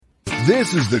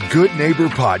This is the Good Neighbor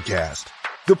Podcast,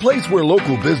 the place where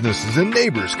local businesses and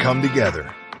neighbors come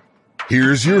together.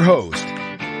 Here's your host,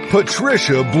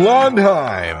 Patricia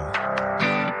Blondheim.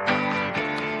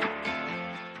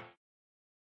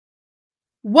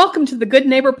 Welcome to the Good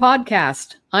Neighbor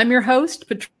Podcast. I'm your host,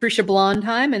 Patricia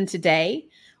Blondheim, and today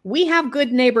we have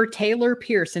good neighbor Taylor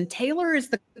Pearce. And Taylor is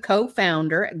the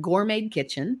co-founder at Gourmade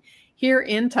Kitchen here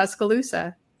in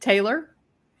Tuscaloosa. Taylor,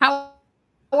 how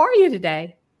are you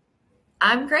today?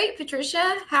 I'm great,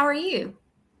 Patricia. How are you?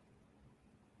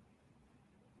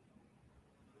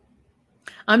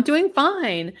 I'm doing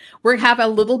fine. We have a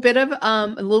little bit of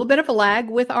a lag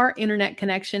with our internet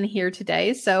connection here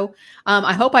today, so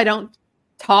I hope I don't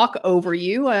talk over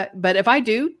you. But if I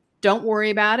do, don't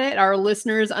worry about it. Our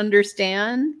listeners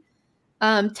understand.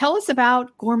 Tell us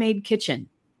about Gourmade Kitchen.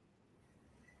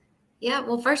 Yeah.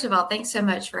 Well, first of all, thanks so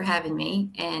much for having me,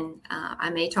 and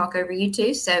I may talk over you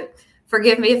too, so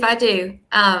forgive me if I do.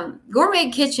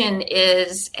 Gourmade Kitchen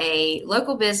is a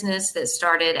local business that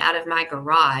started out of my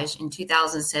garage in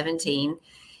 2017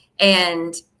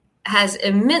 and has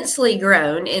immensely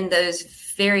grown in those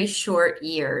very short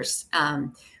years.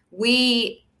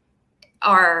 We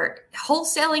are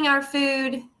wholesaling our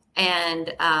food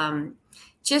and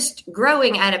just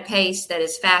growing at a pace that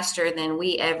is faster than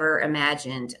we ever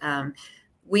imagined.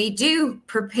 We do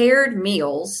prepared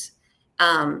meals.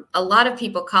 A lot of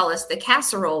people call us the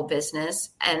casserole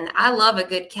business, and I love a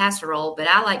good casserole, but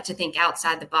I like to think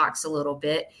outside the box a little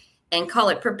bit and call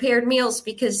it prepared meals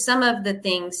because some of the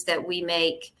things that we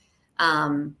make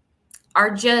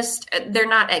are just, they're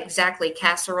not exactly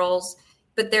casseroles,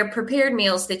 but they're prepared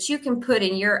meals that you can put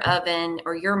in your oven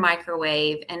or your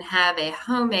microwave and have a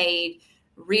homemade,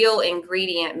 real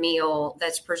ingredient meal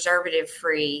that's preservative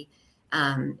free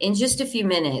in just a few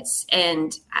minutes.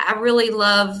 And I really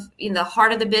love, the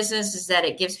heart of the business is that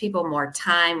it gives people more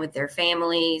time with their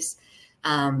families.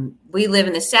 We live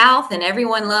in the South and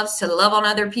everyone loves to love on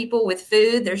other people with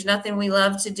food. There's nothing we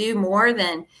love to do more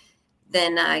than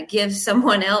give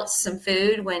someone else some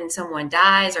food when someone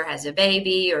dies or has a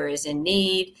baby or is in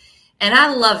need. And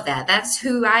I love that. That's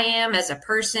who I am as a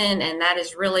person. And that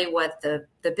is really what the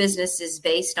business is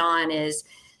based on, is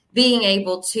being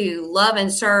able to love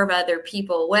and serve other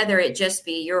people, whether it just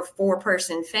be your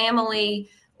 4-person family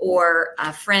or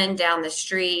a friend down the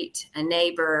street, a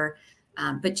neighbor,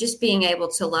 but just being able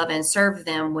to love and serve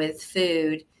them with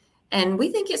food. And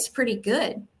we think it's pretty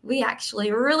good. We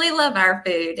actually really love our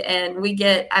food. And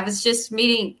I was just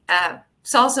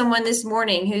saw someone this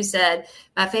morning who said,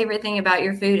 my favorite thing about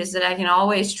your food is that I can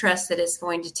always trust that it's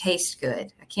going to taste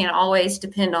good. I can't always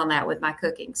depend on that with my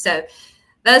cooking. So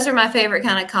those are my favorite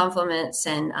kind of compliments.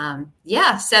 And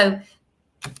so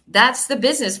that's the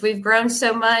business. We've grown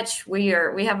so much. We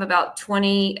have about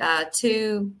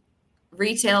 22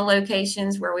 retail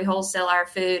locations where we wholesale our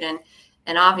food.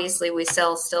 And obviously we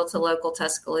sell still to local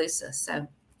Tuscaloosa. So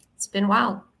it's been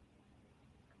wild.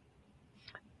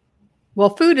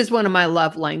 Well, food is one of my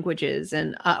love languages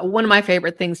and one of my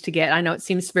favorite things to get. I know it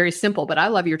seems very simple, but I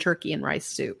love your turkey and rice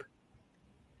soup.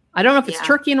 I don't know if it's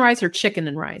turkey and rice or chicken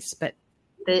and rice, but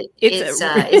it's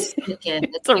chicken.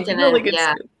 It's a really good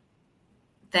soup.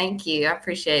 Thank you. I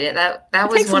appreciate it. That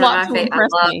was one of my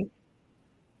favorites.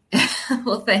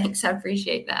 Well, thanks. I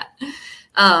appreciate that.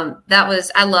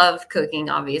 I love cooking,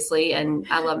 obviously, and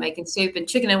I love making soup, and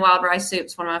chicken and wild rice soup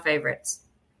is one of my favorites.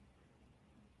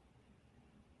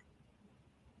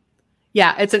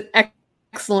 Yeah, it's an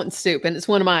excellent soup, and it's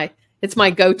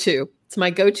my go-to. It's my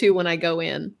go-to when I go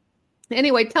in.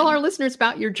 Anyway, tell our listeners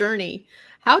about your journey.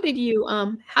 How did you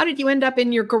end up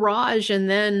in your garage and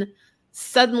then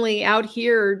suddenly out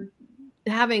here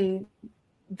having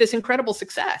this incredible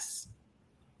success?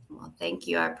 Well, thank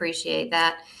you. I appreciate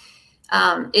that.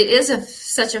 It is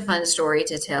such a fun story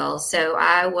to tell. So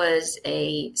I was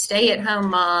a stay-at-home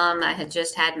mom. I had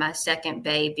just had my second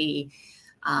baby.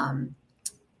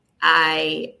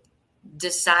 I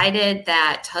decided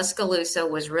that Tuscaloosa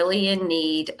was really in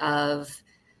need of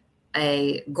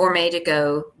a gourmet to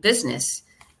go business.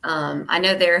 I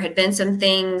know there had been some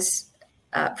things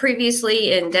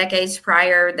previously in decades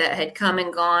prior that had come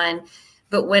and gone.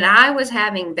 But when I was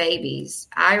having babies,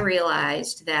 I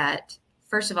realized that,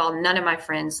 first of all, none of my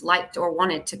friends liked or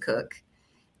wanted to cook.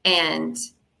 And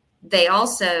they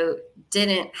also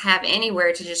didn't have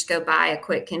anywhere to just go buy a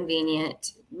quick,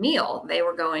 convenient meal. They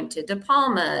were going to De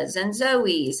Palma's and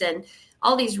Zoe's and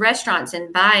all these restaurants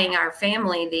and buying our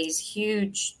family these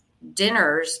huge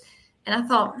dinners. And I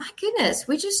thought, my goodness,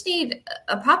 we just need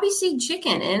a poppy seed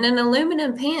chicken in an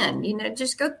aluminum pan.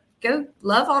 Just go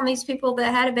love on these people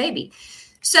that had a baby.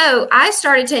 So I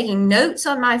started taking notes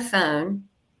on my phone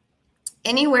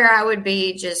anywhere I would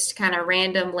be, just kind of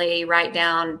randomly write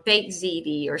down baked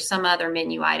ziti or some other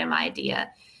menu item idea.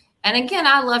 And again,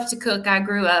 I love to cook. I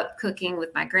grew up cooking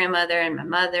with my grandmother and my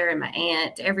mother and my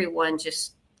aunt. Everyone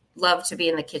just loved to be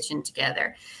in the kitchen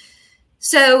together.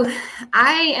 So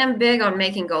I am big on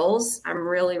making goals. I'm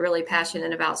really, really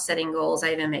passionate about setting goals.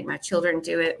 I even make my children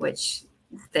do it, which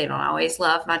they don't always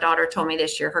love. My daughter told me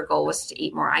this year her goal was to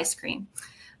eat more ice cream.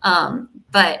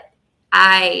 But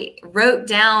I wrote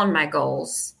down my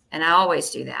goals, and I always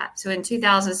do that. So in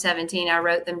 2017, I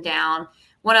wrote them down.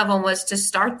 One of them was to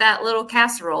start that little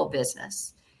casserole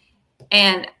business.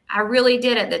 And I really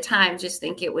did at the time just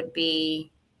think it would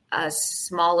be a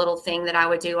small little thing that I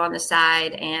would do on the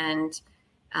side. And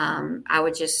I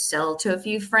would just sell to a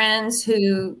few friends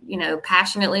who,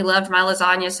 passionately loved my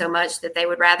lasagna so much that they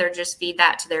would rather just feed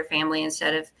that to their family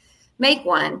instead of make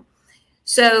one.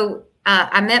 So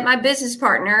I met my business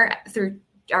partner through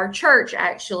our church,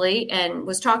 actually, and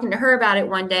was talking to her about it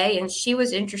one day, and she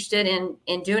was interested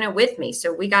in doing it with me.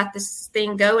 So we got this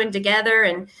thing going together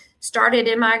and started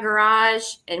in my garage,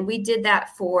 and we did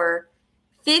that for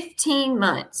 15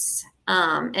 months.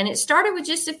 And it started with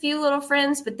just a few little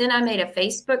friends, but then I made a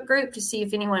Facebook group to see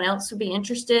if anyone else would be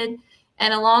interested.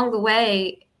 And along the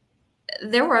way,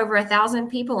 there were over 1,000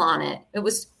 people on it. It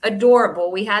was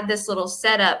adorable. We had this little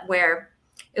setup where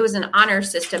it was an honor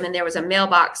system, and there was a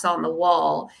mailbox on the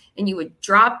wall, and you would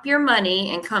drop your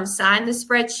money and come sign the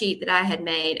spreadsheet that I had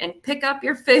made and pick up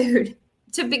your food.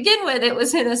 To begin with, it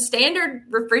was in a standard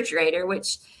refrigerator,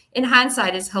 which in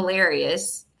hindsight is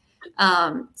hilarious.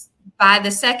 By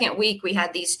the second week, we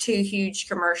had these 2 huge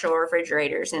commercial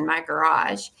refrigerators in my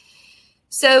garage.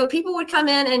 So people would come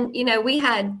in and, we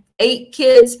had 8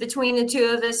 kids between the 2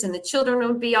 of us, and the children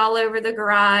would be all over the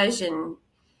garage. And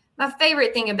my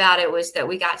favorite thing about it was that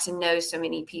we got to know so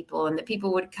many people, and the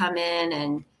people would come in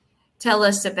and tell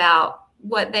us about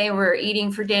what they were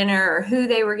eating for dinner or who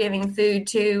they were giving food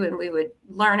to. And we would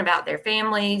learn about their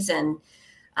families. And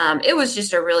it was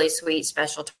just a really sweet,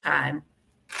 special time.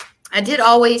 I did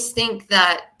always think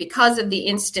that because of the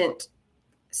instant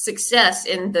success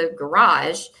in the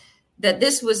garage, that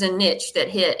this was a niche that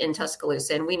hit in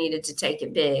Tuscaloosa, and we needed to take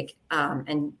it big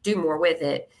and do more with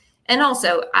it. And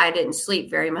also, I didn't sleep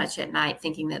very much at night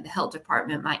thinking that the health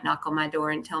department might knock on my door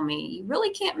and tell me, you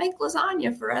really can't make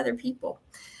lasagna for other people.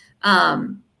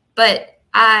 So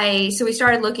we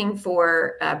started looking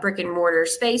for brick and mortar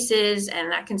spaces,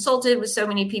 and I consulted with so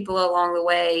many people along the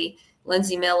way.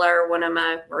 Lindsay Miller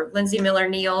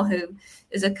Neal, who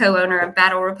is a co-owner of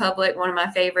Battle Republic, one of my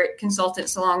favorite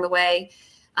consultants along the way.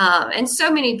 And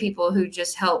so many people who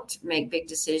just helped make big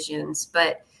decisions.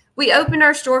 But we opened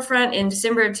our storefront in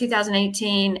December of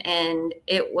 2018, and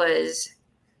it was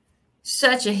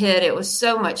such a hit. It was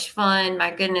so much fun. My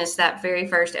goodness, that very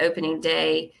first opening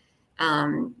day,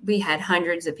 we had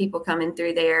hundreds of people coming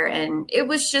through there, and it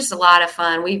was just a lot of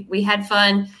fun. We had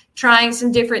fun trying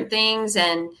some different things,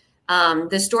 and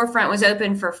the storefront was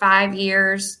open for 5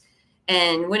 years.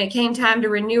 And when it came time to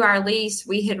renew our lease,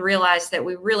 we had realized that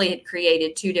we really had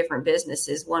created 2 different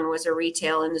businesses. One was a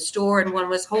retail in the store, and one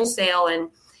was wholesale. And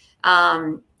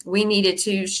we needed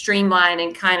to streamline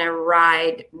and kind of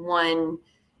ride one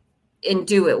and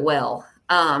do it well.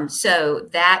 So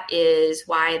that is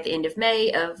why at the end of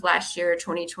May of last year,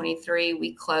 2023,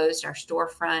 we closed our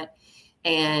storefront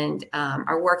and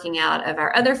are working out of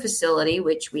our other facility,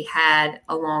 which we had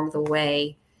along the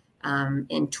way.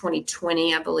 In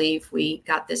 2020, I believe we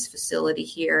got this facility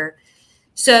here.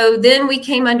 So then we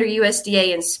came under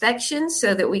USDA inspection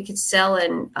so that we could sell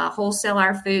and wholesale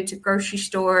our food to grocery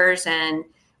stores. And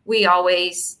we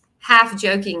always half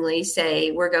jokingly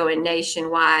say we're going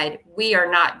nationwide. We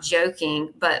are not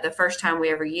joking, but the first time we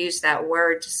ever used that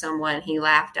word to someone, he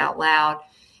laughed out loud.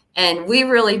 And we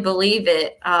really believe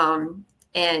it.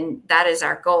 And that is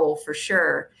our goal for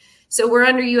sure. So we're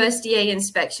under USDA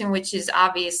inspection, which is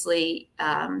obviously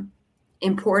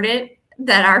important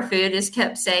that our food is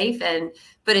kept safe,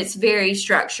 but it's very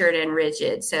structured and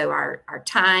rigid. So our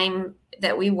time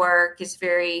that we work is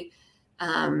very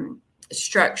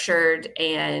structured,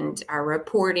 and our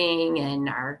reporting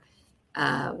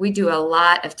and we do a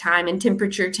lot of time and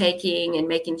temperature taking and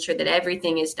making sure that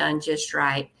everything is done just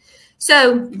right.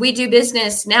 So we do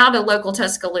business now to local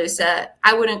Tuscaloosa.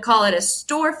 I wouldn't call it a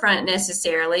storefront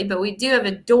necessarily, but we do have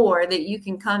a door that you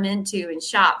can come into and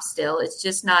shop still. It's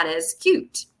just not as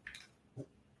cute.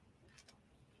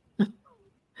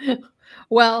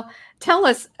 Well, tell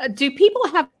us, do people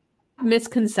have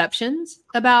misconceptions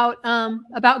about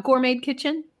Gourmade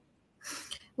Kitchen?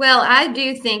 Well, I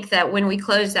do think that when we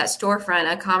closed that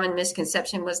storefront, a common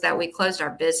misconception was that we closed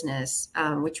our business,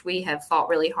 which we have fought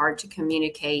really hard to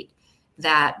communicate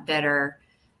that better.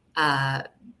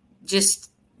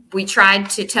 We tried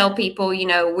to tell people,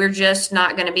 we're just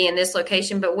not going to be in this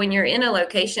location. But when you're in a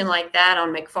location like that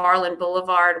on McFarland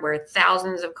Boulevard, where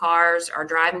thousands of cars are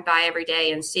driving by every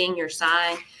day and seeing your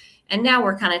sign, and now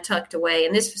we're kind of tucked away,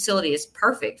 and this facility is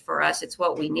perfect for us. It's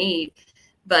what we need,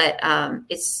 but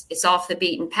it's off the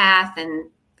beaten path. And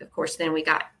of course, then we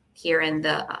got here and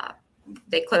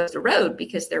they closed the road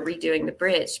because they're redoing the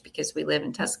bridge because we live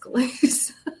in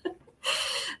Tuscaloosa.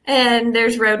 And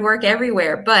there's road work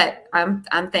everywhere, but I'm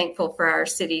thankful for our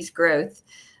city's growth.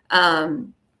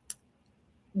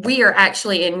 We are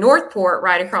actually in Northport,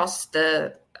 right across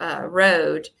the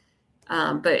road,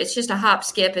 but it's just a hop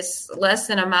skip. It's less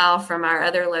than a mile from our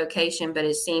other location, but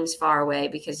it seems far away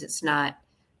because it's not.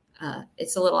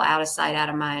 It's a little out of sight, out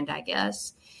of mind, I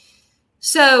guess.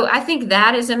 So I think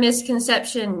that is a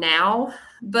misconception now,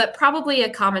 but probably a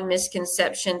common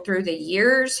misconception through the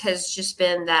years has just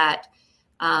been that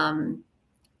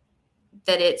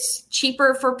it's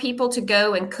cheaper for people to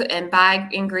go and buy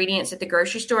ingredients at the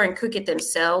grocery store and cook it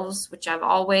themselves, which I've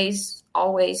always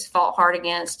fought hard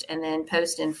against. And then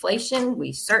post-inflation,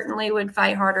 we certainly would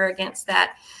fight harder against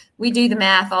that. We do the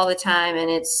math all the time, and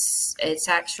it's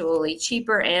actually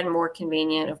cheaper and more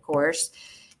convenient, of course,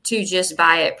 to just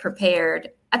buy it prepared.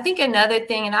 I think another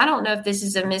thing, and I don't know if this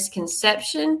is a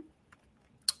misconception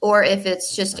or if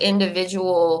it's just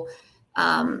individual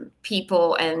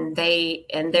people and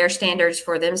their standards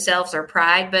for themselves or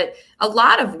pride, but a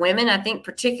lot of women, I think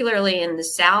particularly in the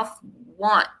South,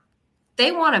 want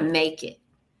to make it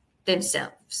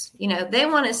themselves. They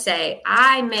want to say,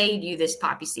 I made you this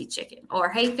poppy seed chicken, or,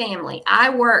 hey family,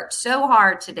 I worked so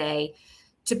hard today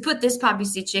to put this poppy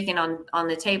seed chicken on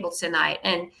the table tonight.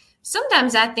 And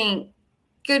sometimes I think,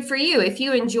 good for you if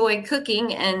you enjoy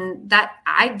cooking, and that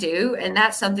I do, and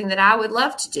that's something that I would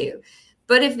love to do.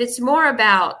 But if it's more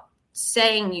about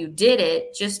saying you did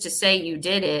it just to say you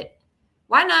did it,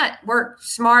 why not work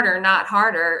smarter, not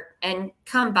harder, and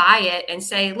come by it and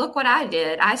say, look what I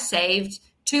did. I saved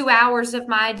 2 hours of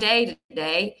my day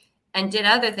today and did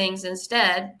other things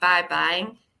instead by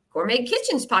buying Gourmade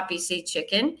Kitchen's poppy seed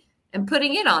chicken and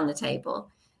putting it on the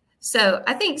table. So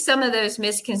I think some of those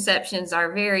misconceptions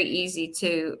are very easy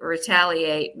to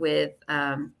retaliate with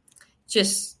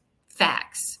just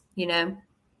facts,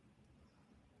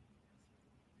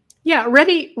 Yeah,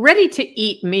 ready to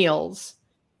eat meals.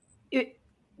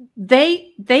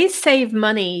 They save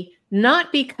money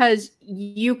not because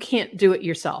you can't do it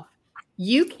yourself.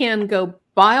 You can go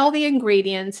buy all the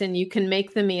ingredients and you can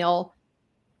make the meal,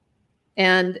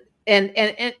 and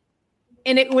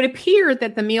it would appear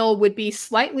that the meal would be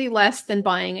slightly less than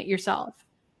buying it yourself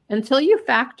until you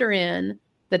factor in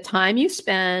the time you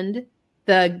spend,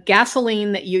 the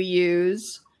gasoline that you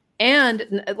use,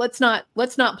 and let's not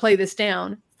play this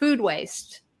down. Food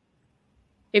waste.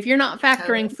 If you're not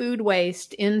factoring food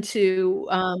waste into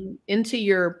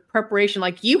your preparation,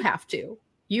 like you have to,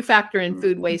 you factor in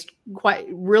food waste quite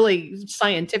really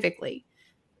scientifically.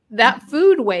 That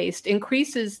food waste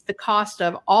increases the cost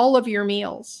of all of your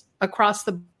meals across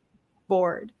the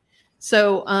board.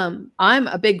 So I'm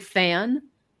a big fan.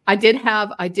 I did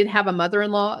have a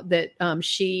mother-in-law that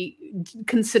she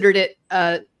considered it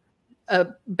a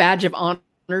badge of honor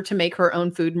to make her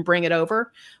own food and bring it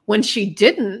over. When she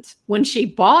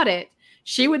bought it,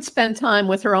 she would spend time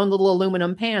with her own little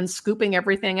aluminum pan, scooping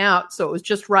everything out so it was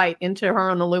just right into her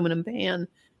own aluminum pan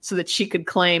so that she could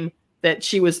claim that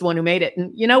she was the one who made it.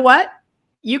 And you know what?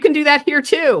 You can do that here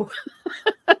too.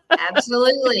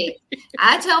 Absolutely.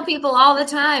 I tell people all the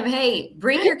time, hey,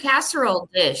 bring your casserole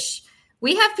dish.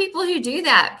 We have people who do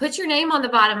that. Put your name on the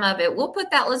bottom of it. We'll put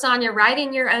that lasagna right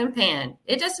in your own pan.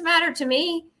 It doesn't matter to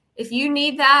me. If you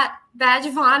need that badge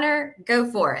of honor, go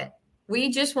for it.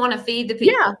 We just want to feed the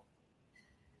people.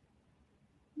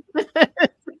 Yeah.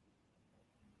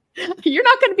 You're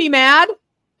not going to be mad.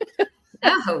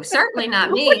 No, certainly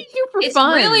not me. What do you do for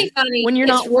fun? It's really funny when you're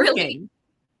not working.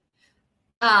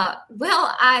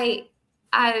 Well, I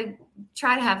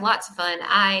try to have lots of fun.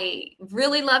 I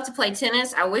really love to play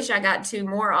tennis. I wish I got to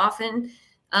more often.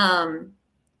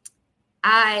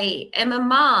 I am a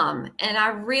mom, and I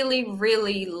really,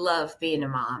 really love being a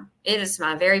mom. It is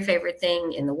my very favorite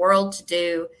thing in the world to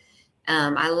do.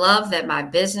 I love that my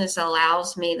business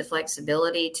allows me the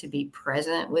flexibility to be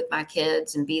present with my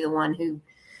kids and be the one who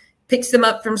picks them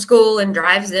up from school and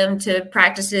drives them to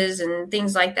practices and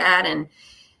things like that. And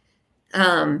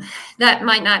that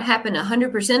might not happen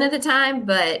 100% of the time,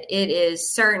 but it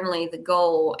is certainly the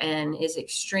goal and is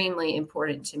extremely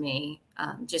important to me.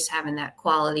 Just having that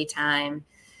quality time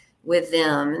with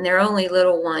them. And they're only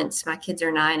little once. My kids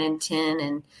are 9 and 10.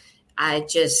 And I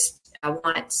just, I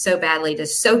want so badly to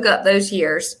soak up those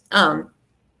years.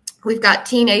 We've got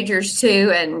teenagers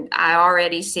too, and I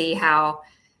already see how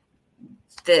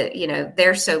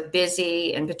they're so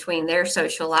busy, and between their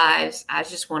social lives, I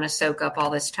just want to soak up all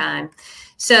this time.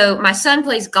 So my son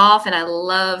plays golf, and I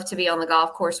love to be on the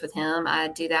golf course with him. I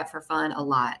do that for fun a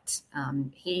lot.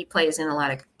 He plays in a lot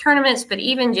of tournaments, but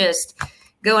even just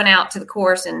going out to the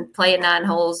course and playing 9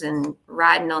 holes and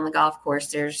riding on the golf course,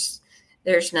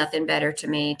 there's nothing better to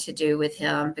me to do with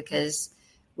him, because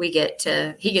he gets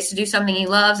to do something he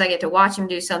loves. I get to watch him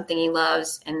do something he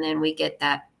loves. And then we get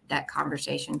that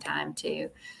conversation time too.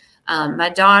 My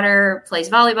daughter plays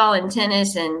volleyball and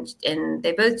tennis, and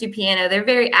they both do piano. They're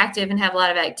very active and have a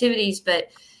lot of activities, but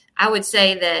I would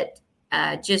say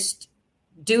that just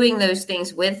doing those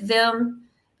things with them,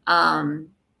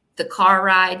 the car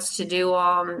rides to do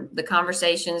them, the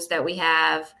conversations that we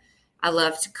have. I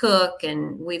love to cook,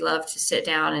 and we love to sit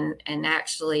down and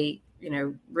actually,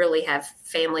 really have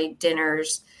family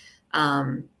dinners.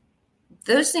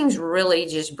 Those things really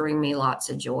just bring me lots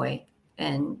of joy,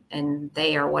 and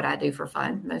they are what I do for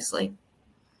fun mostly.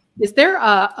 Is there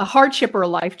a hardship or a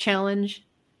life challenge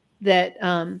that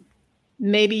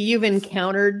maybe you've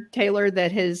encountered, Taylor,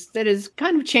 that has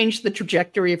kind of changed the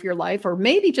trajectory of your life, or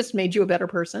maybe just made you a better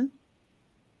person?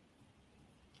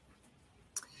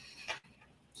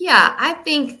 Yeah, I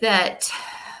think that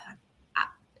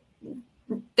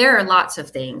there are lots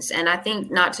of things, and I think,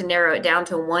 not to narrow it down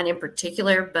to one in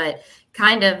particular, but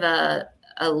kind of a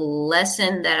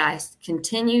lesson that I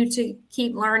continue to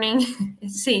keep learning, it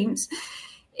seems,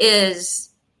 is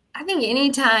I think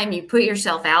anytime you put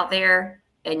yourself out there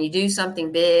and you do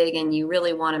something big and you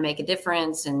really want to make a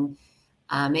difference and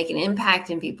make an impact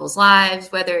in people's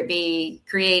lives, whether it be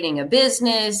creating a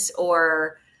business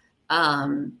or,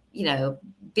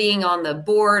 being on the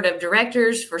board of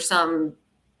directors for some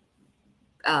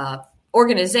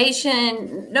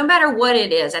organization, no matter what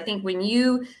it is, I think when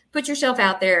you put yourself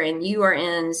out there and you are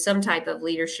in some type of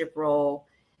leadership role,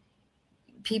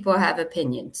 people have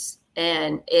opinions,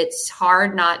 and it's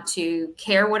hard not to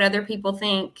care what other people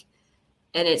think.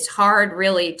 And it's hard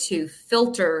really to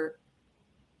filter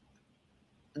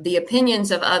the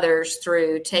opinions of others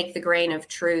through, take the grain of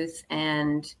truth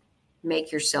and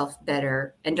make yourself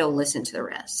better, and don't listen to the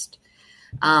rest.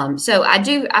 So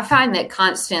I find that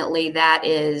constantly that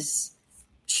is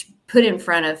put in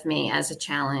front of me as a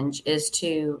challenge, is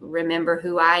to remember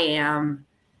who I am,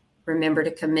 remember to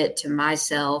commit to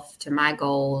myself, to my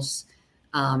goals,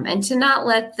 and to not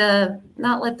let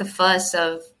the fuss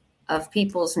of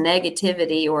people's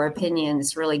negativity or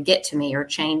opinions really get to me or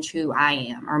change who I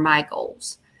am or my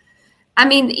goals. I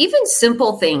mean, even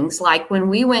simple things like when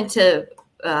we went to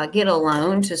get a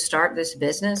loan to start this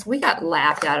business, we got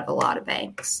laughed out of a lot of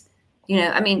banks.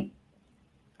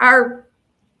 Our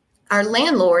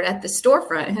landlord at the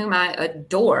storefront, whom I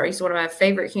adore, he's one of my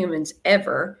favorite humans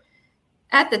ever.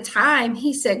 At the time,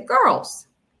 he said, "Girls,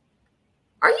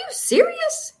 are you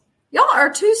serious? Y'all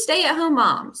are 2 stay-at-home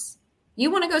moms.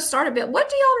 You want to go start a bit? What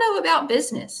do y'all know about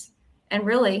business?" And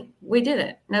really, we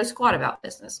didn't know squat about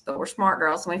business, but we're smart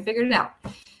girls and we figured it out.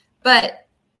 But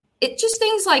it just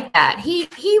things like that.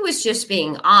 He was just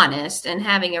being honest and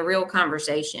having a real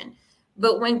conversation.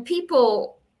 But when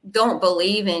people don't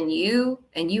believe in you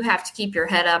and you have to keep your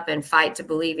head up and fight to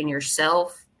believe in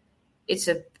yourself, it's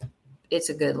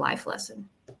a good life lesson.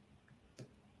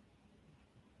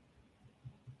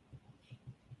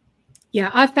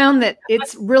 Yeah, I found that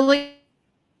it's really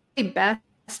best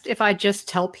if I just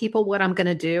tell people what I'm going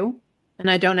to do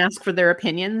and I don't ask for their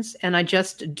opinions and I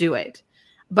just do it.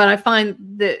 But I find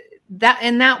that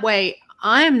in that way,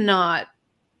 I'm not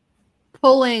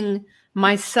pulling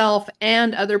myself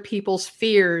and other people's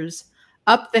fears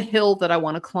up the hill that I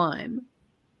want to climb.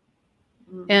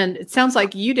 And it sounds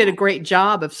like you did a great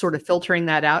job of sort of filtering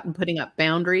that out and putting up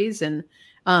boundaries. And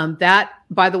that,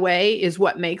 by the way, is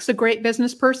what makes a great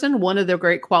business person, one of their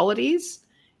great qualities.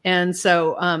 And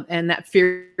so, and that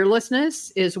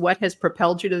fearlessness is what has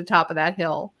propelled you to the top of that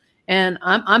hill. And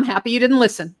I'm happy you didn't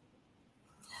listen.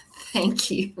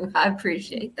 Thank you. I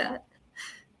appreciate that.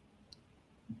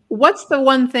 What's the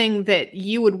one thing that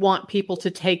you would want people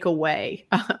to take away?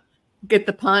 Get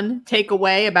the pun? Take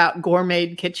away about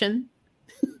Gourmade Kitchen?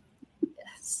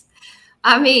 Yes.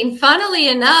 I mean, funnily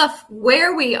enough,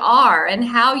 where we are and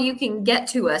how you can get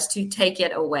to us to take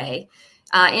it away.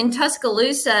 In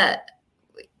Tuscaloosa,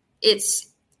 it's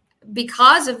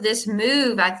because of this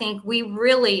move, I think we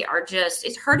really are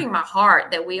it's hurting my heart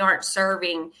that we aren't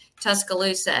serving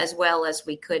Tuscaloosa as well as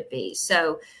we could be.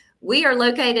 So we are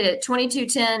located at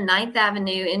 2210 9th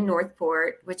Avenue in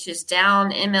Northport, which is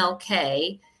down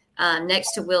MLK.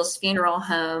 next to Will's Funeral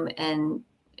Home and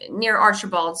near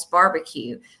Archibald's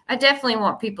Barbecue. I definitely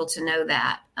want people to know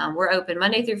that. We're open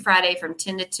Monday through Friday from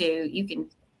 10 to 2. You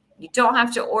don't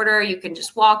have to order. You can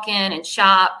just walk in and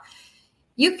shop.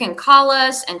 You can call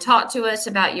us and talk to us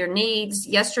about your needs.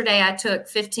 Yesterday, I took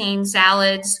 15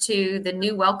 salads to the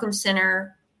new Welcome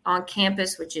Center on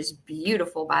campus, which is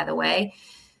beautiful, by the way.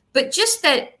 But just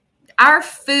that our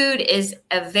food is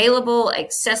available,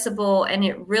 accessible, and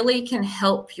it really can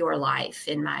help your life,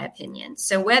 in my opinion.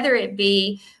 So whether it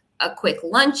be a quick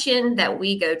luncheon that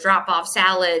we go drop off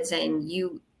salads and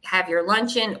you have your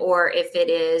luncheon, or if it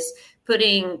is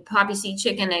putting poppy seed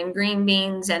chicken and green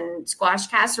beans and squash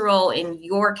casserole in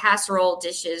your casserole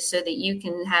dishes so that you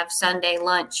can have Sunday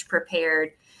lunch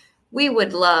prepared, we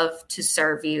would love to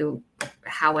serve you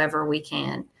however we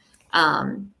can.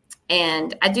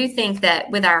 And I do think that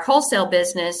with our wholesale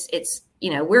business, it's,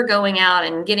 we're going out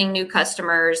and getting new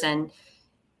customers, and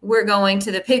we're going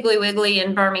to the Piggly Wiggly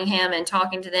in Birmingham and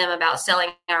talking to them about selling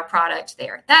our product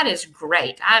there. That is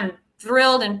great. I'm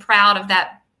thrilled and proud of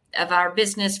that, of our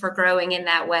business for growing in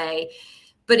that way.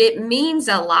 But it means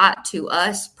a lot to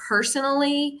us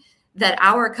personally that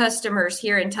our customers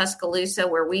here in Tuscaloosa,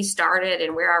 where we started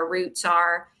and where our roots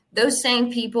are, those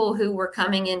same people who were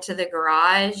coming into the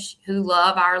garage who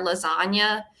love our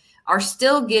lasagna are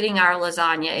still getting our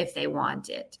lasagna if they want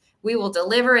it. We will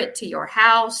deliver it to your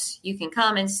house. You can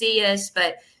come and see us,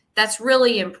 but that's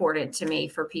really important to me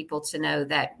for people to know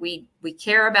that we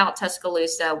care about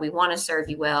Tuscaloosa. We want to serve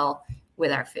you well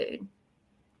with our food.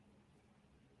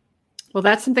 Well,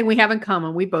 that's something we have in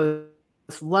common. We both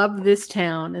love this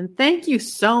town. And thank you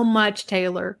so much,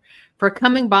 Taylor, for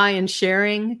coming by and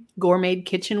sharing Gourmade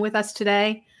Kitchen with us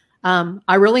today.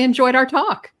 I really enjoyed our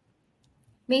talk.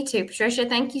 Me too, Patricia.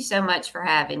 Thank you so much for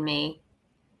having me.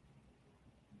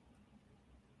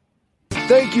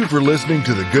 Thank you for listening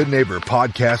to the Good Neighbor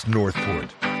Podcast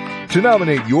Northport. To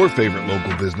nominate your favorite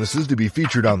local businesses to be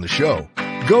featured on the show,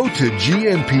 go to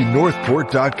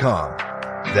gnpnorthport.com.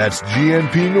 That's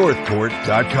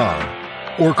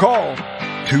gnpnorthport.com. Or call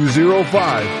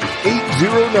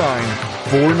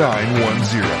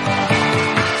 205-809-4910.